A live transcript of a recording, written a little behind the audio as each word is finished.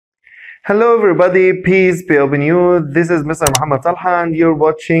Hello everybody, peace be upon you. This is Mr. Muhammad Talha and you're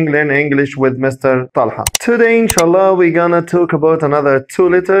watching Learn English with Mr. Talha. Today, inshallah, we're gonna talk about another two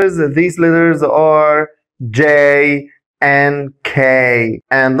letters. These letters are J and K.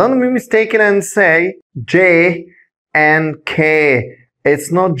 And don't be mistaken and say J and K.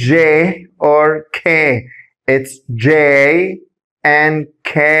 It's not J or K. It's J and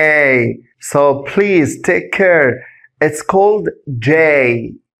K. So please take care. It's called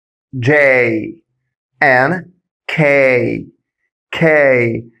J and K.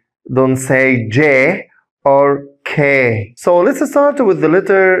 Don't say J or K. So let's start with the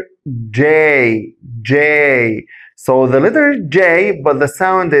letter J. So the letter J, but the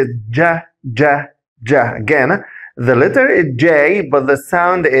sound is J. Again, the letter is J, but the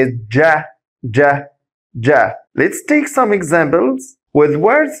sound is J. Let's take some examples with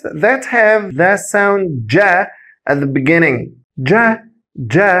words that have the sound J at the beginning. Jam.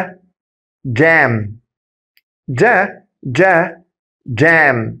 Jam.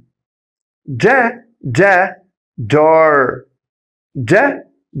 Door.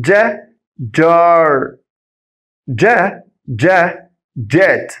 Door. Jet.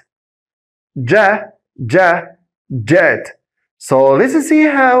 So let's see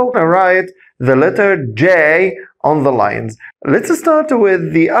how I write the letter J on the lines. Let's start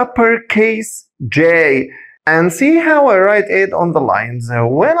with the uppercase J and see how I write it on the lines.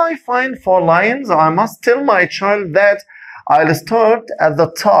 When I find 4 lines, I must tell my child that I'll start at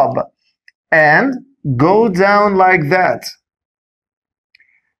the top and go down like that.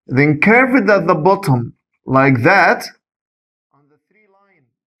 Then curve it at the bottom like that on the 3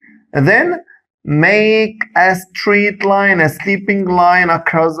 lines. And then make a straight line, a sleeping line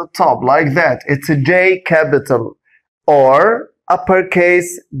across the top like that. It's a J capital or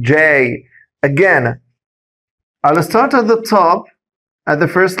uppercase J. Again, I'll start at the top at the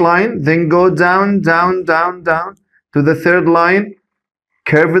first line, then go down to the 3rd line,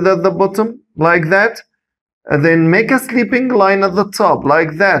 curve it at the bottom like that, and then make a sleeping line at the top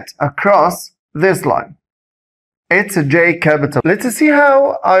like that across this line. It's a J capital. Let's see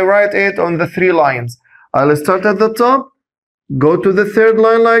how I write it on the 3 lines. I'll start at the top, go to the 3rd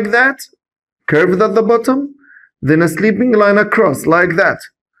line like that, curve it at the bottom, then a sleeping line across like that.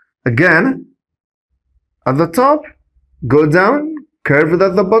 Again, at the top, go down, curve it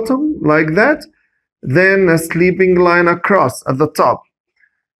at the bottom like that, then a sleeping line across at the top.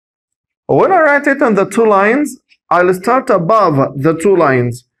 When I write it on the 2 lines, I'll start above the 2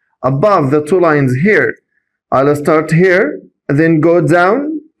 lines. Above the 2 lines here, I'll start here, then go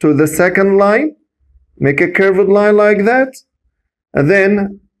down to the 2nd line, make a curved line like that, and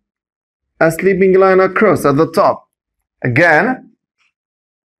then a sleeping line across at the top. Again,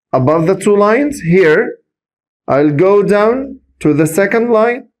 above the 2 lines here, I'll go down to the 2nd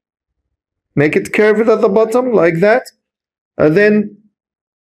line, make it curved at the bottom like that, and then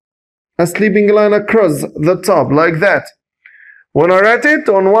a sleeping line across the top like that. When I write it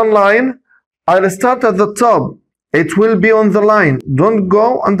on 1 line, I'll start at the top. It will be on the line. Don't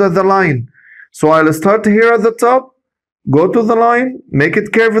go under the line. So I'll start here at the top, go to the line, make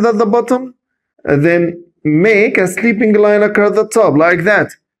it curved at the bottom, and then make a sleeping line across the top like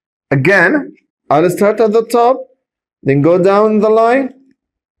that. Again, I'll start at the top, then go down the line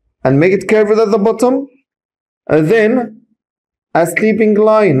and make it curved at the bottom, and then a sleeping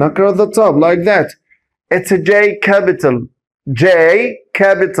line across the top like that. It's a J capital.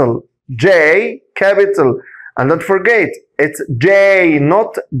 And don't forget, it's J,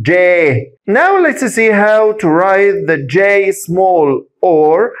 not J. Now let's see how to write the J small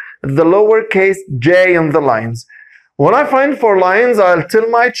or the lowercase j on the lines. When I find 4 lines, I'll tell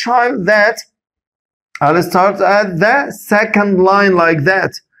my child that I'll start at the 2nd line like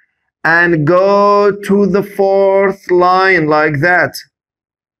that and go to the 4th line like that.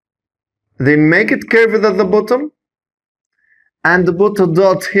 Then make it curved at the bottom and put a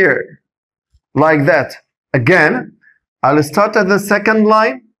dot here like that. Again, I'll start at the 2nd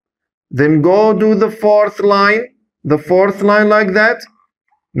line, then go to the 4th line like that,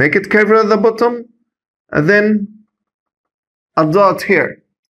 make it curved at the bottom, and then a dot here.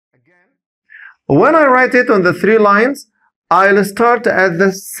 When I write it on the 3 lines, I'll start at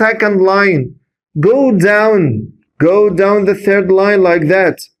the 2nd line, go down the 3rd line like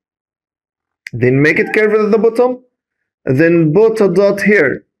that, then make it curved at the bottom, then put a dot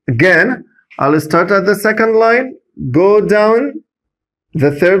here. Again, I'll start at the 2nd line, go down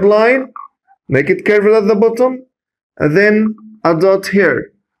the 3rd line, make it curved at the bottom, and then a dot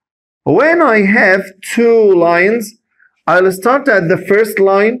here. When I have 2 lines, I'll start at the 1st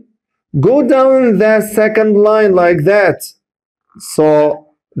line, go down the 2nd line like that.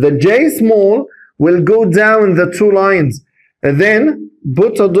 So the J small will go down the 2 lines. And then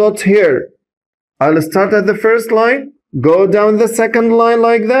put a dot here. I'll start at the first line, go down the second line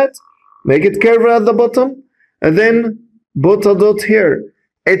like that, make it curve at the bottom, and then put a dot here.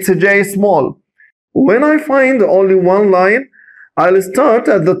 It's a J small. When I find only 1 line, I'll start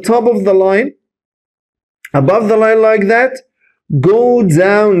at the top of the line, above the line like that, go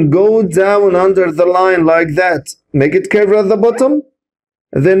down under the line like that, make it curve at the bottom,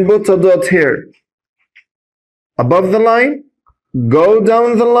 then put a dot here. Above the line, go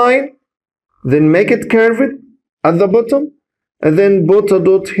down the line, then make it curved at the bottom, and then put a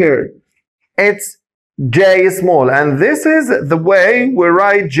dot here. It's J small, and this is the way we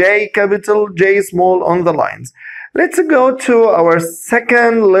write J capital, J small on the lines. Let's go to our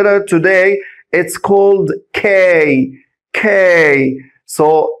second letter today. It's called K. K.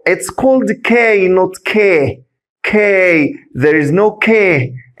 So it's called K, not K. K. There is no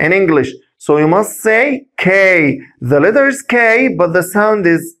K in English. So you must say K. The letter is K, but the sound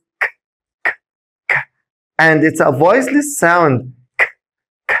is K, K, K. And it's a voiceless sound. K,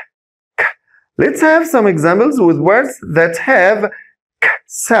 K, K. Let's have some examples with words that have K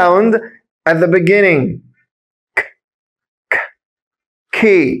sound at the beginning. K, K,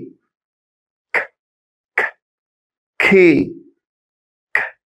 key. K, K, key. K,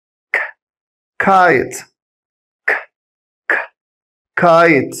 K, kite. K, K,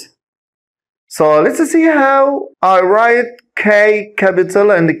 kite. So let's see how I write K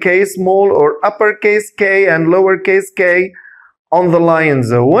capital and K small, or uppercase K and lowercase k on the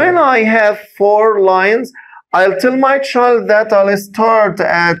lines. When I have 4 lines, I'll tell my child that I'll start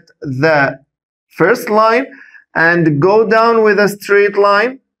at the first line and go down with a straight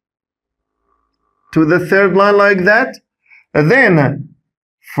line to the third line like that. Then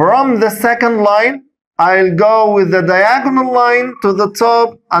from the second line, I'll go with the diagonal line to the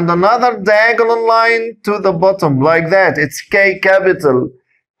top and another diagonal line to the bottom like that. It's K capital,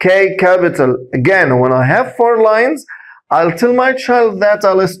 K capital. Again, when I have 4 lines, I'll tell my child that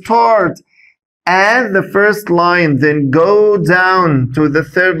I'll start at the first line, then go down to the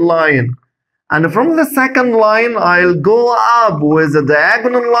third line. And from the second line, I'll go up with a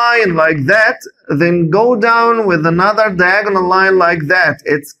diagonal line like that, then go down with another diagonal line like that.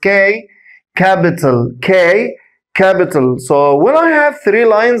 It's K capital, K capital. So when I have 3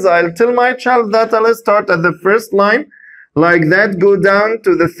 lines, I'll tell my child that I'll start at the first line like that, go down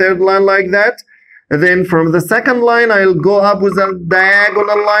to the third line like that. And then from the second line, I'll go up with a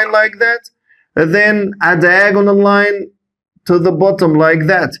diagonal line like that. And then a diagonal line to the bottom like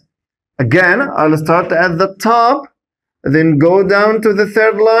that. Again, I'll start at the top, then go down to the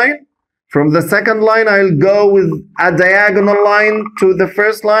third line. From the second line, I'll go with a diagonal line to the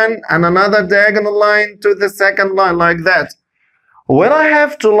first line and another diagonal line to the second line like that. When I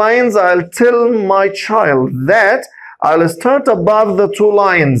have 2 lines, I'll tell my child that I'll start above the 2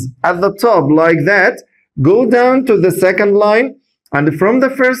 lines at the top like that, go down to the second line, and from the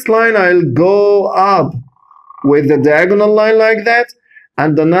first line, I'll go up with the diagonal line like that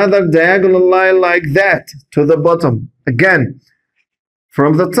and another diagonal line like that to the bottom. Again,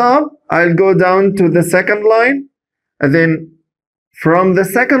 from the top, I'll go down to the second line, and then from the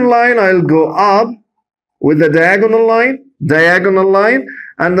second line, I'll go up with a diagonal line,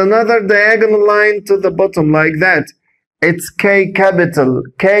 and another diagonal line to the bottom like that. It's K capital,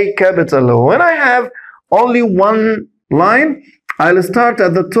 K capital. When I have only 1 line, I'll start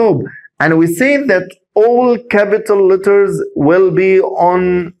at the top, and we say that all capital letters will be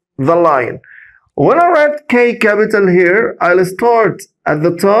on the line. When I write K capital here, I'll start at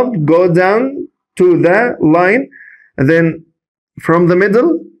the top, go down to the line, and then from the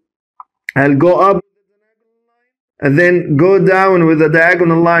middle, I'll go up, and then go down with a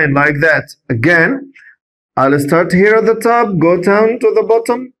diagonal line like that. Again, I'll start here at the top, go down to the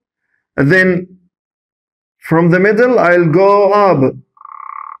bottom, and then from the middle, I'll go up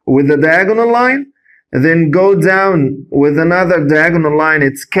with a diagonal line, and then go down with another diagonal line.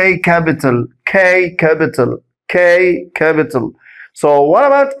 It's K capital, K capital, K capital. So what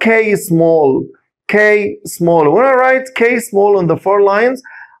about K small? K small. When I write K small on the 4 lines,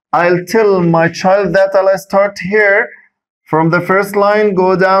 I'll tell my child that I'll start here from the first line,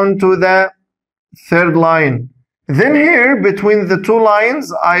 go down to the third line. Then here between the 2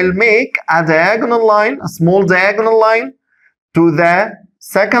 lines, I'll make a diagonal line, a small diagonal line to the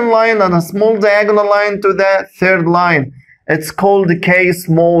second line and a small diagonal line to the third line. It's called K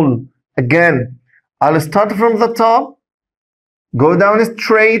small. Again, I'll start from the top, go down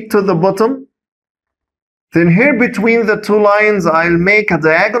straight to the bottom. Then here between the 2 lines, I'll make a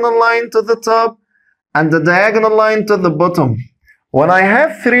diagonal line to the top and a diagonal line to the bottom. When I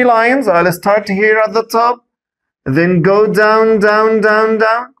have 3 lines, I'll start here at the top, then go down, down, down,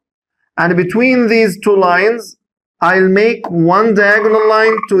 down. And between these 2 lines, I'll make one diagonal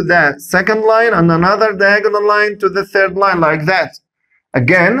line to the second line and another diagonal line to the third line, like that.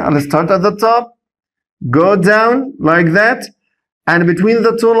 Again, I'll start at the top, go down like that, and between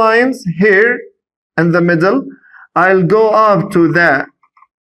the 2 lines here in the middle, I'll go up to the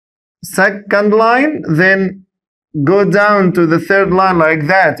second line, then go down to the third line like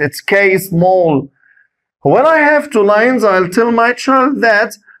that. It's K small. When I have 2 lines, I'll tell my child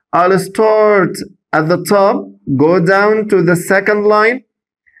that I'll start at the top, go down to the second line,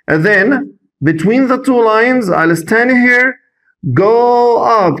 and then between the 2 lines, I'll stand here, go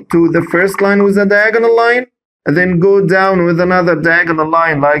up to the first line with a diagonal line, and then go down with another diagonal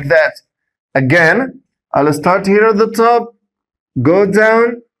line like that. Again, I'll start here at the top, go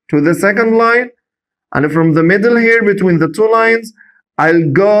down to the second line, and from the middle here between the 2 lines, I'll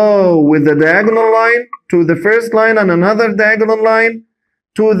go with the diagonal line to the first line and another diagonal line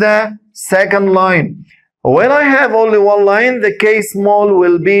to the second line. When I have only 1 line, the K small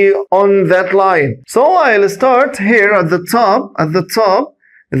will be on that line. So I'll start here at the top,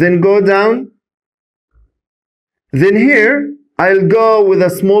 then go down. Then here, I'll go with a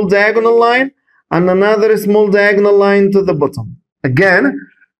small diagonal line and another small diagonal line to the bottom. Again,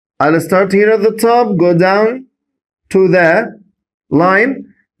 I'll start here at the top, go down to the line.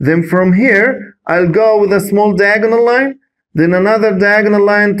 Then from here, I'll go with a small diagonal line, then another diagonal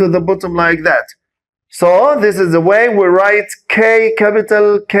line to the bottom like that. So this is the way we write K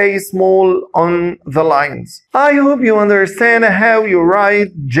capital, K small on the lines. I hope you understand how you write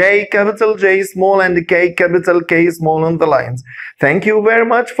J capital, J small and K capital, K small on the lines. Thank you very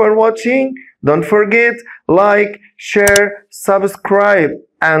much for watching. Don't forget, like, share, subscribe,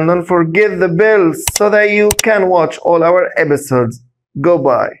 and don't forget the bell so that you can watch all our episodes.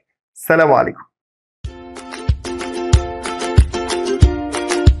 Goodbye. Assalamu alaikum.